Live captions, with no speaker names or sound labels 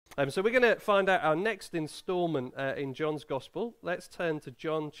So we're going to find out our next instalment in John's Gospel. Let's turn to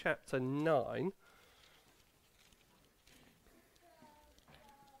John chapter 9.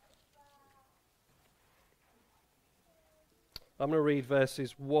 I'm going to read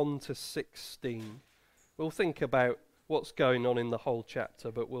verses 1 to 16. We'll think about what's going on in the whole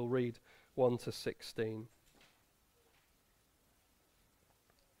chapter, but we'll read 1 to 16.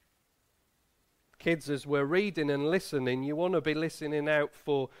 Kids, as we're reading and listening, you want to be listening out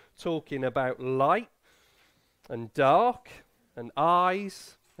for talking about light and dark and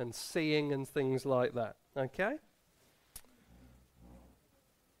eyes and seeing and things like that. Okay?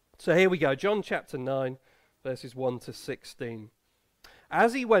 So here we go. John chapter 9, verses 1 to 16.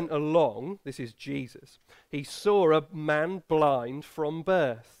 As he went along, this is Jesus, he saw a man blind from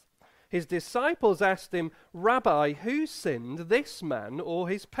birth. His disciples asked him, "Rabbi, who sinned, this man or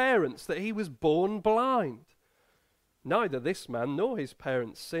his parents, that he was born blind?" "Neither this man nor his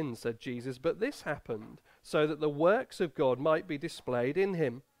parents sinned," said Jesus, "but this happened, so that the works of God might be displayed in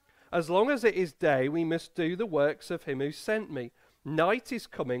him. As long as it is day, we must do the works of him who sent me. Night is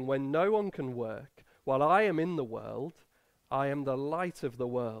coming when no one can work. While I am in the world, I am the light of the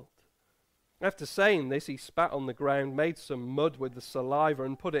world." After saying this, he spat on the ground, made some mud with the saliva,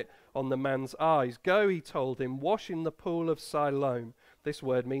 and put it on the man's eyes. "Go," he told him, "wash in the pool of Siloam." This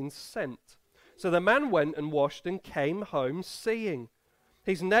word means sent. So the man went and washed and came home seeing.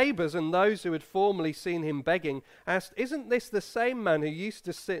 His neighbours and those who had formerly seen him begging asked, "Isn't this the same man who used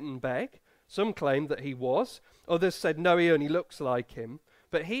to sit and beg?" Some claimed that he was. Others said, "No, he only looks like him."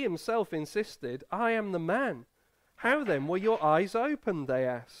 But he himself insisted, "I am the man." "How then were your eyes opened?" they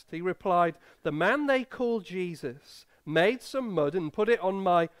asked. He replied, "The man they call Jesus made some mud and put it on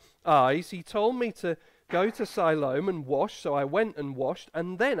my eyes. He told me to go to Siloam and wash, so I went and washed,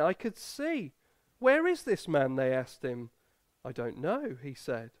 and then I could see." "Where is this man?" they asked him. "I don't know," he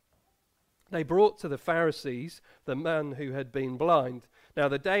said. They brought to the Pharisees the man who had been blind. Now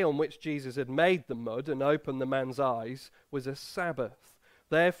the day on which Jesus had made the mud and opened the man's eyes was a Sabbath.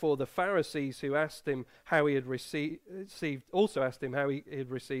 Therefore the Pharisees who asked him how he had also asked him how he had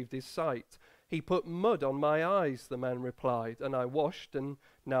received his sight. "He put mud on my eyes," the man replied, "and I washed, and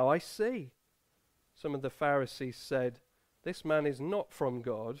now I see." Some of the Pharisees said, "This man is not from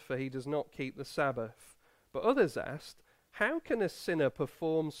God, for he does not keep the Sabbath." But others asked, "How can a sinner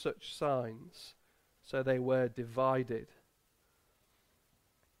perform such signs?" So they were divided.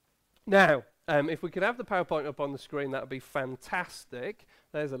 Now, if we could have the PowerPoint up on the screen, that would be fantastic.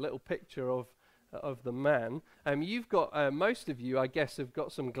 There's a little picture of the man. You've got, most of you, I guess, have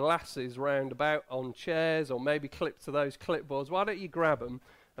got some glasses round about on chairs or maybe clipped to those clipboards. Why don't you grab them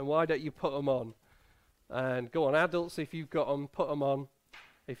and why don't you put them on? And go on, adults, if you've got them, put them on.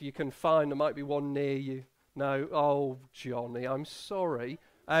 If you can find, there might be one near you. No? Oh, Johnny, I'm sorry.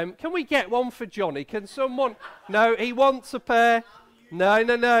 Can we get one for Johnny? Can someone? No, he wants a pair. No,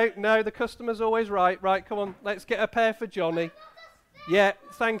 the customer's always right. Right, come on, let's get a pair for Johnny. Yeah,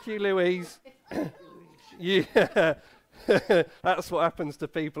 thank you, Louise. Yeah, that's what happens to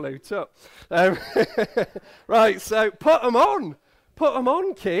people who took. Right, so put them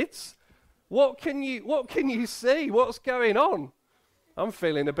on, kids. What can you see? What's going on? I'm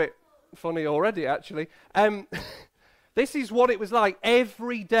feeling a bit funny already, actually. This is what it was like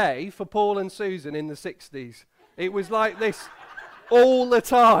every day for Paul and Susan in the 60s. It was like this all the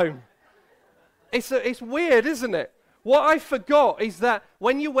time. It's weird, isn't it? What I forgot is that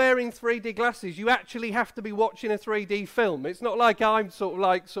when you're wearing 3D glasses, you actually have to be watching a 3D film. It's not like I'm sort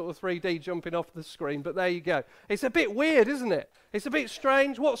of 3D jumping off the screen, but there you go. It's a bit weird, isn't it? It's a bit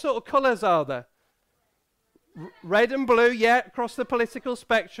strange. What sort of colours are there? Red and blue, yeah, across the political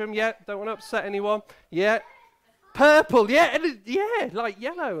spectrum, yeah, don't want to upset anyone, yeah. Purple, yeah, like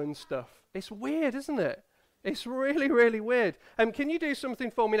yellow and stuff. It's weird, isn't it? It's really, really weird. Can you do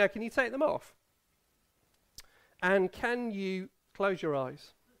something for me now? Can you take them off? And can you close your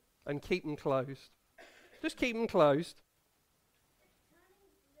eyes and keep them closed? Just keep them closed.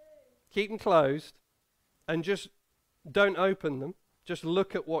 Keep them closed and just don't open them. Just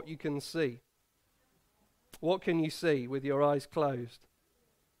look at what you can see. What can you see with your eyes closed?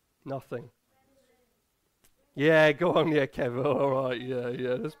 Nothing. Yeah, go on, yeah, Kevin. All right,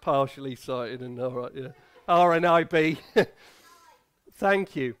 yeah. That's partially sighted and all right, yeah. RNIB.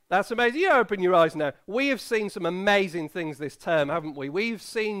 Thank you. That's amazing. You open your eyes now. We have seen some amazing things this term, haven't we? We've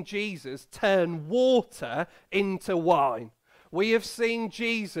seen Jesus turn water into wine. We have seen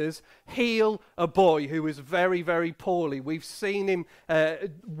Jesus heal a boy who was very, very poorly. We've seen him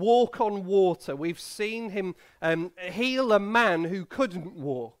walk on water. We've seen him heal a man who couldn't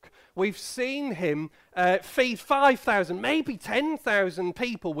walk. We've seen him feed 5,000, maybe 10,000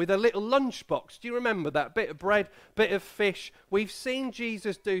 people with a little lunchbox. Do you remember that? Bit of bread, bit of fish. We've seen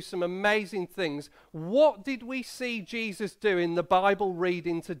Jesus do some amazing things. What did we see Jesus do in the Bible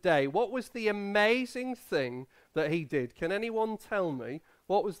reading today? What was the amazing thing that he did? Can anyone tell me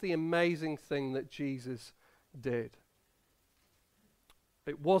what was the amazing thing that Jesus did?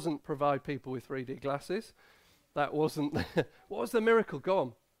 It wasn't provide people with 3D glasses. That wasn't. What was the miracle? Go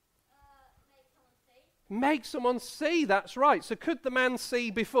on. Make someone see, that's right. So could the man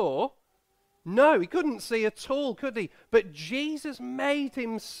see before? No, he couldn't see at all, could he? But Jesus made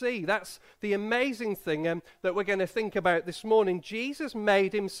him see. That's the amazing thing that we're going to think about this morning. Jesus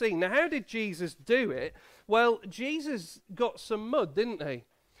made him see. Now, how did Jesus do it? Well, Jesus got some mud, didn't he?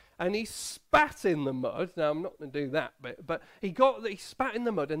 And he spat in the mud. Now, I'm not going to do that bit, but he spat in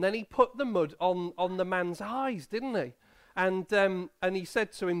the mud, and then he put the mud on the man's eyes, didn't he? And he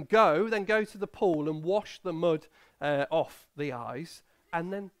said to him, go to the pool and wash the mud off the eyes.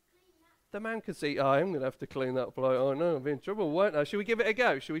 And then the man could see, I'm going to have to clean that up. Like, oh no, I'll be in trouble, won't I? Should we give it a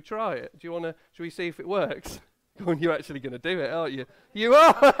go? Should we try it? Should we see if it works? Go on, you're actually going to do it, aren't you? You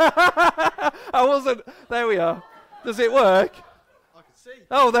are! I wasn't. There we are. Does it work? See.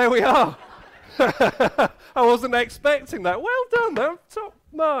 Oh, there we are. I wasn't expecting that. Well done, though. Top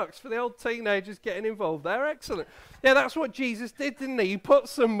marks for the old teenagers getting involved there. Excellent. Yeah, that's what Jesus did, didn't he? He put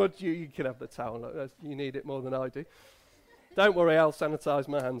some mud. You can have the towel. You need it more than I do. Don't worry, I'll sanitize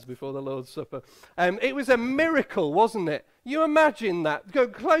my hands before the Lord's Supper. It was a miracle, wasn't it? You imagine that. Go,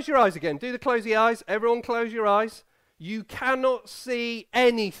 close your eyes again. Do the closey eyes. Everyone close your eyes. You cannot see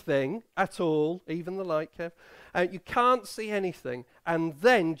anything at all, even the light, Kev. You can't see anything. And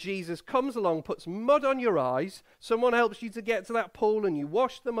then Jesus comes along, puts mud on your eyes. Someone helps you to get to that pool, and you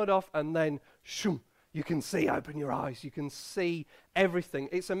wash the mud off, and then, shoom, you can see, open your eyes. You can see everything.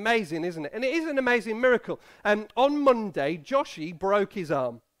 It's amazing, isn't it? And it is an amazing miracle. On Monday, Joshy broke his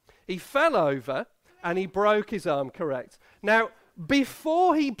arm. He fell over, and he broke his arm, correct. Now,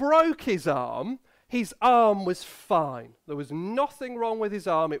 before he broke his arm was fine. There was nothing wrong with his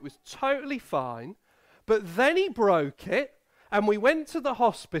arm. It was totally fine. But then he broke it, and we went to the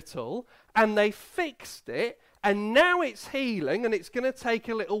hospital, and they fixed it, and now it's healing, and it's going to take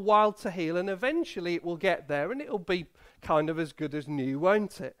a little while to heal, and eventually it will get there, and it'll be kind of as good as new,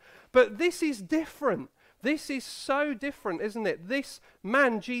 won't it? But this is different. This is so different, isn't it? This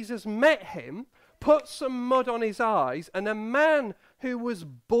man, Jesus met him, put some mud on his eyes, and a man who was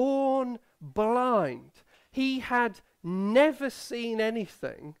born blind, he had never seen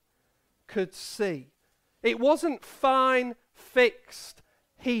anything, could see. It wasn't fine, fixed,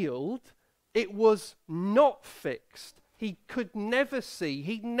 healed. It was not fixed. He could never see.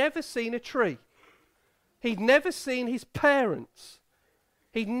 He'd never seen a tree. He'd never seen his parents.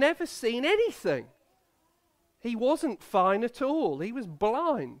 He'd never seen anything. He wasn't fine at all. He was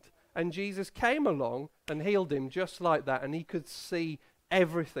blind. And Jesus came along and healed him just like that. And he could see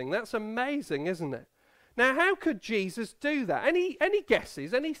everything. That's amazing, isn't it? Now, how could Jesus do that? Any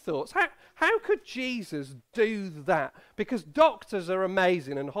guesses, any thoughts? How could Jesus do that? Because doctors are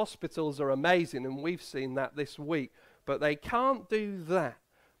amazing and hospitals are amazing, and we've seen that this week. But they can't do that.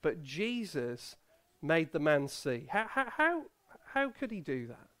 But Jesus made the man see. How could he do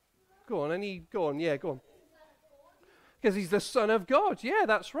that? Go on. Because he's the Son of God. Yeah,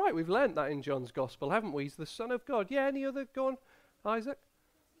 that's right. We've learnt that in John's Gospel, haven't we? He's the Son of God. Yeah, any other? Go on, Isaac.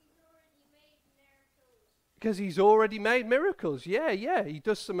 Because he's already made miracles. Yeah. He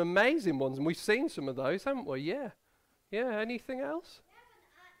does some amazing ones, and we've seen some of those, haven't we? Yeah. Anything else?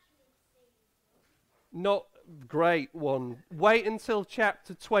 Not great one. Wait until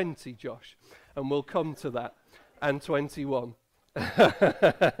chapter 20, Josh, and we'll come to that. And 21.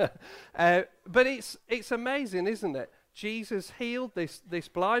 But it's amazing, isn't it? Jesus healed this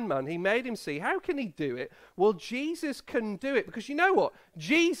blind man. He made him see. How can he do it? Well, Jesus can do it because you know what?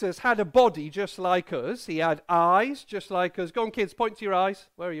 Jesus had a body just like us. He had eyes just like us. Go on, kids, point to your eyes.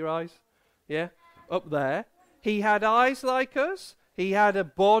 Where are your eyes? Yeah, up there. He had eyes like us. He had a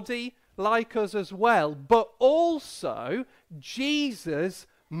body like us as well. But also, Jesus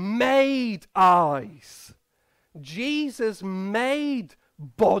made eyes. Jesus made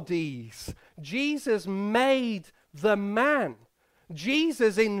bodies. Jesus made the man.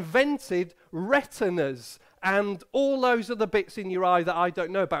 Jesus invented retinas and all those other bits in your eye that I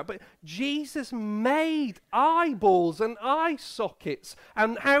don't know about. But Jesus made eyeballs and eye sockets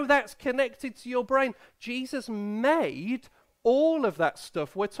and how that's connected to your brain. Jesus made all of that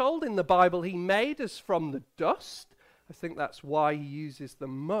stuff. We're told in the Bible he made us from the dust. I think that's why he uses the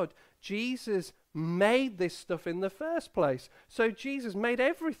mud. Jesus made this stuff in the first place. So Jesus made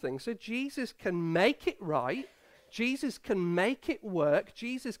everything. So Jesus can make it right. Jesus can make it work.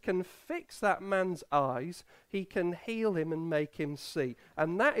 Jesus can fix that man's eyes. He can heal him and make him see.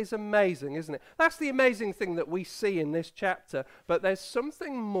 And that is amazing, isn't it? That's the amazing thing that we see in this chapter. But there's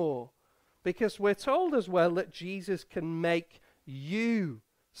something more, because we're told as well that Jesus can make you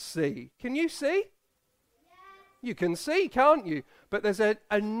see. Can you see? You can see, can't you? But there's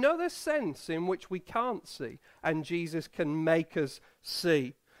another sense in which we can't see, and Jesus can make us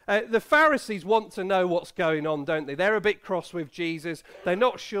see. The Pharisees want to know what's going on, don't they? They're a bit cross with Jesus. They're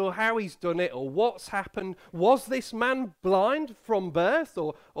not sure how he's done it or what's happened. Was this man blind from birth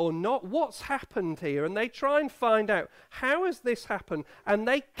or not? What's happened here? And they try and find out, how has this happened? And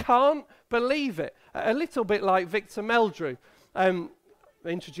they can't believe it. A little bit like Victor Meldrew.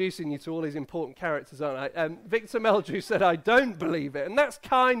 Introducing you to all these important characters, aren't I? Victor Meldrew said, I don't believe it. And that's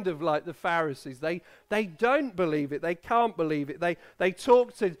kind of like the Pharisees. They don't believe it. They can't believe it. They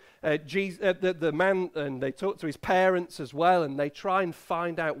talk to Jesus, the man, and they talk to his parents as well, and they try and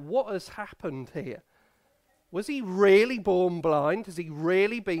find out what has happened here. Was he really born blind? Has he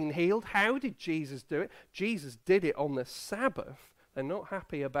really been healed? How did Jesus do it? Jesus did it on the Sabbath. They're not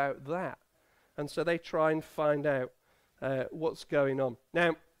happy about that. And so they try and find out what's going on.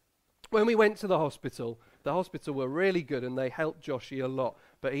 Now, when we went to the hospital were really good and they helped Joshy a lot,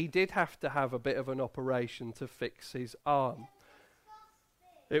 but he did have to have a bit of an operation to fix his arm.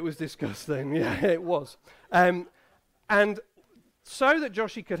 It was disgusting, yeah, it was. And so that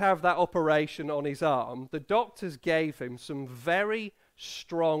Joshy could have that operation on his arm, the doctors gave him some very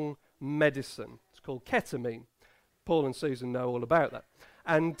strong medicine. It's called ketamine. Paul and Susan know all about that.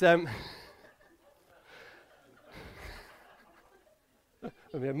 And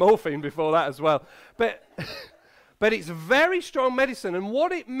and had morphine before that as well. But it's very strong medicine. And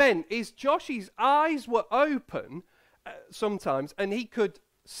what it meant is Joshy's eyes were open sometimes, and he could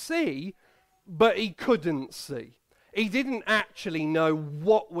see, but he couldn't see. He didn't actually know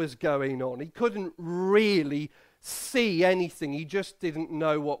what was going on. He couldn't really see anything. He just didn't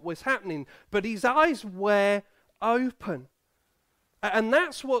know what was happening. But his eyes were open. And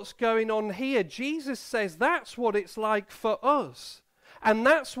that's what's going on here. Jesus says that's what it's like for us. And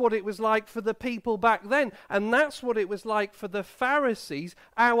that's what it was like for the people back then. And that's what it was like for the Pharisees.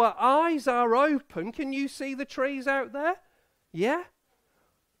 Our eyes are open. Can you see the trees out there? Yeah?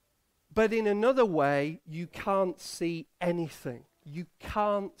 But in another way, you can't see anything. You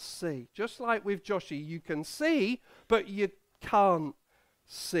can't see. Just like with Joshy, you can see, but you can't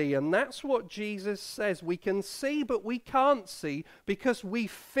see. And that's what Jesus says. We can see, but we can't see, because we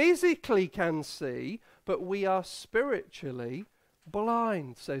physically can see, but we are spiritually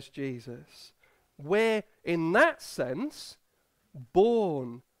blind, says Jesus. We're, in that sense,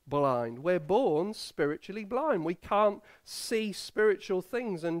 born blind. We're born spiritually blind. We can't see spiritual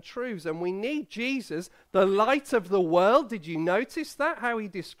things and truths, and we need Jesus, the light of the world. Did you notice that, how he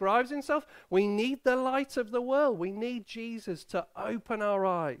describes himself? We need the light of the world. We need Jesus to open our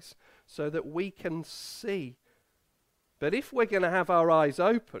eyes so that we can see. But if we're going to have our eyes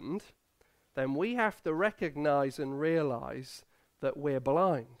opened, then we have to recognize and realize that we're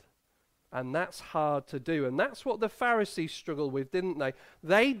blind. And that's hard to do. And that's what the Pharisees struggled with, didn't they?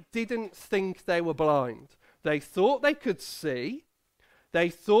 They didn't think they were blind. They thought they could see. They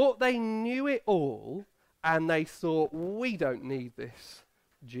thought they knew it all. And they thought, we don't need this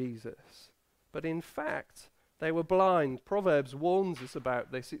Jesus. But in fact, they were blind. Proverbs warns us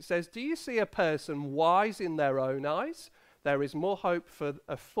about this. It says, do you see a person wise in their own eyes? There is more hope for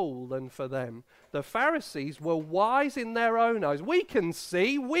a fool than for them. The Pharisees were wise in their own eyes. We can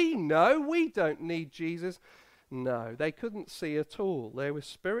see, we know, we don't need Jesus. No, they couldn't see at all. They were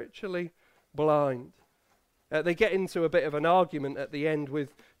spiritually blind. They get into a bit of an argument at the end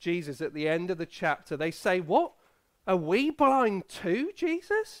with Jesus at the end of the chapter. They say, what? Are we blind too,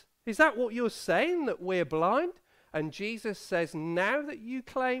 Jesus? Is that what you're saying, that we're blind? And Jesus says, now that you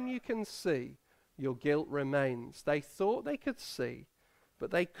claim you can see, your guilt remains. They thought they could see, but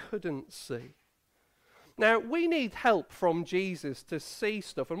they couldn't see. Now, we need help from Jesus to see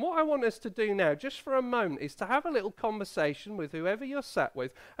stuff. And what I want us to do now, just for a moment, is to have a little conversation with whoever you're sat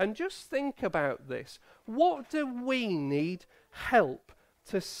with and just think about this. What do we need help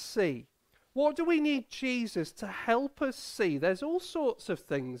to see? What do we need Jesus to help us see? There's all sorts of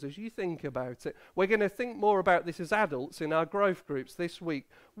things as you think about it. We're going to think more about this as adults in our growth groups this week.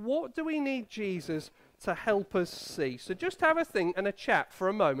 What do we need Jesus to help us see? So just have a think and a chat for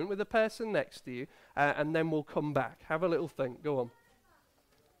a moment with the person next to you, and then we'll come back. Have a little think. Go on.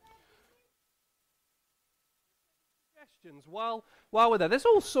 questions while we're there. There's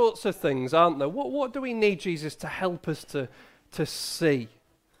all sorts of things, aren't there? What do we need Jesus to help us to see?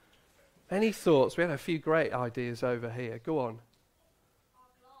 Any thoughts? We had a few great ideas over here. Go on.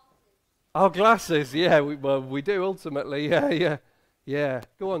 Our glasses, yeah. We do ultimately, yeah.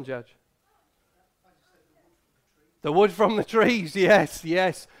 Go on, Judge. The wood from the trees, yes.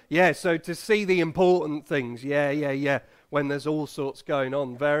 So to see the important things, yeah. When there's all sorts going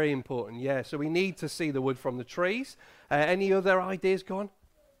on, very important, yeah. So we need to see the wood from the trees. Any other ideas? Go on.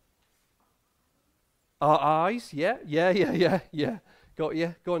 Our eyes, yeah. Got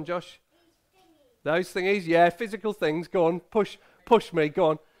you. Go on, Josh. Those thingies, yeah. Physical things. Go on. Push me. Go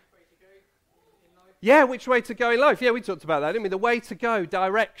on. Yeah, which way to go in life? Yeah, we talked about that, didn't we? The way to go,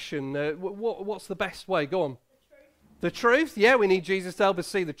 direction. What's the best way? Go on. The truth. Yeah, we need Jesus to help us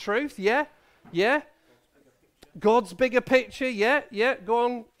see the truth. Yeah. God's bigger picture. Yeah. Go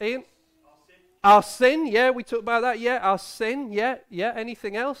on, Ian. Our sin. Yeah, we talked about that. Yeah, our sin. Yeah.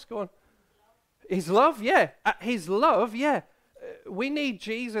 Anything else? Go on. His love. Yeah. His love. Yeah. We need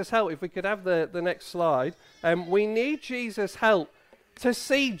Jesus' help. If we could have the next slide. We need Jesus' help to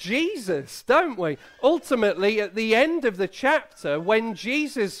see Jesus, don't we? Ultimately, at the end of the chapter, when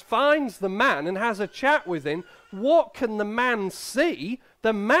Jesus finds the man and has a chat with him, what can the man see?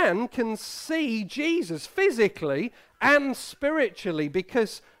 The man can see Jesus physically and spiritually,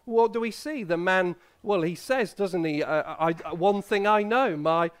 because what do we see? The man, well, he says, doesn't he, one thing I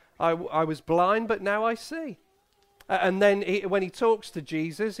know, I was blind, but now I see. And then when he talks to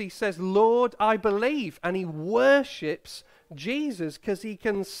Jesus, he says, Lord, I believe. And he worships Jesus because he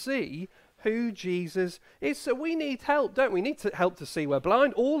can see who Jesus is. So we need help, don't we? We need help to see we're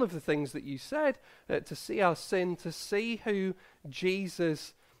blind. All of the things that you said, to see our sin, to see who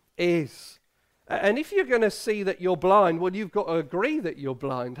Jesus is. And if you're going to see that you're blind, well, you've got to agree that you're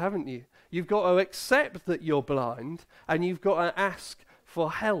blind, haven't you? You've got to accept that you're blind, and you've got to ask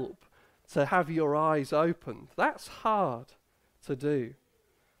for help to have your eyes opened. That's hard to do.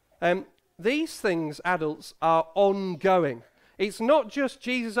 These things, adults, are ongoing. It's not just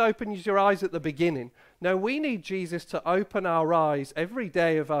Jesus opens your eyes at the beginning. No, we need Jesus to open our eyes every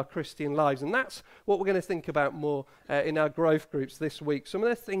day of our Christian lives. And that's what we're going to think about more in our growth groups this week. Some of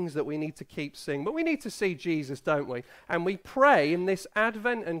the things that we need to keep seeing. But we need to see Jesus, don't we? And we pray in this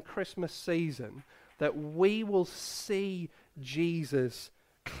Advent and Christmas season that we will see Jesus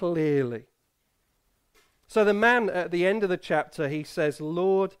clearly. So the man at the end of the chapter, he says,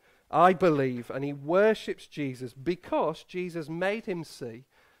 Lord, I believe, and he worships Jesus because Jesus made him see,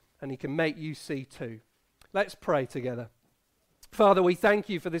 and he can make you see too. Let's pray together. Father, we thank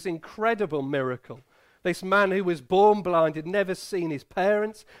you for this incredible miracle. This man who was born blind had never seen his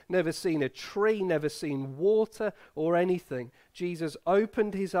parents, never seen a tree, never seen water or anything. Jesus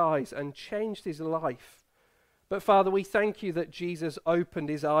opened his eyes and changed his life. But Father, we thank you that Jesus opened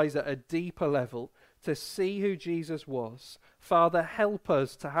his eyes at a deeper level to see who Jesus was. Father, help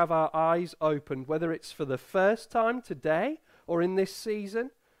us to have our eyes opened, whether it's for the first time today or in this season.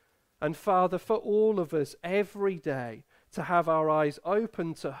 And Father, for all of us every day, to have our eyes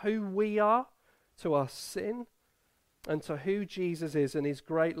open to who we are, to our sin, and to who Jesus is and his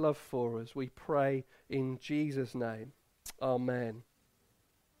great love for us. We pray in Jesus' name. Amen.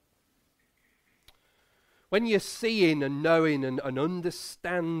 When you're seeing and knowing and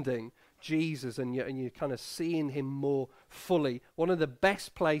understanding Jesus and you're kind of seeing him more fully, one of the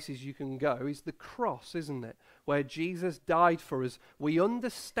best places you can go is the cross, isn't it? Where Jesus died for us. We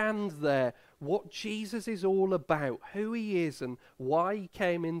understand there what Jesus is all about, who he is and why he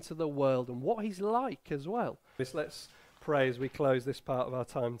came into the world and what he's like as well. Let's pray as we close this part of our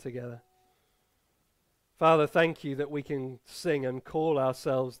time together. Father, thank you that we can sing and call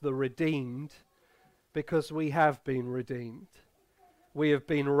ourselves the redeemed because we have been redeemed. We have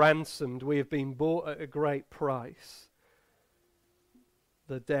been ransomed. We have been bought at a great price.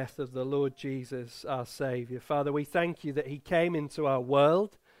 The death of the Lord Jesus, our Savior. Father, we thank you that he came into our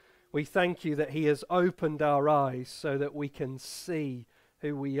world. We thank you that he has opened our eyes so that we can see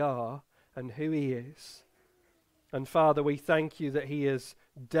who we are and who he is. And Father, we thank you that he has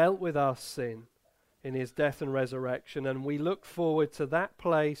dealt with our sin in his death and resurrection. And we look forward to that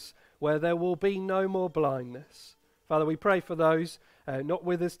place where there will be no more blindness. Father, we pray for those not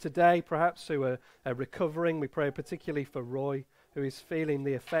with us today, perhaps, who are recovering. We pray particularly for Roy, who is feeling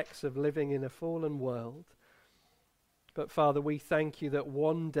the effects of living in a fallen world. But Father, we thank you that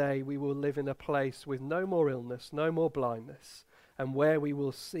one day we will live in a place with no more illness, no more blindness, and where we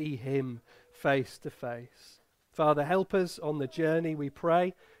will see him face to face. Father, help us on the journey, we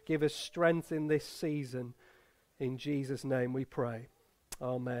pray. Give us strength in this season. In Jesus' name we pray.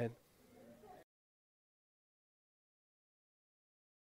 Amen.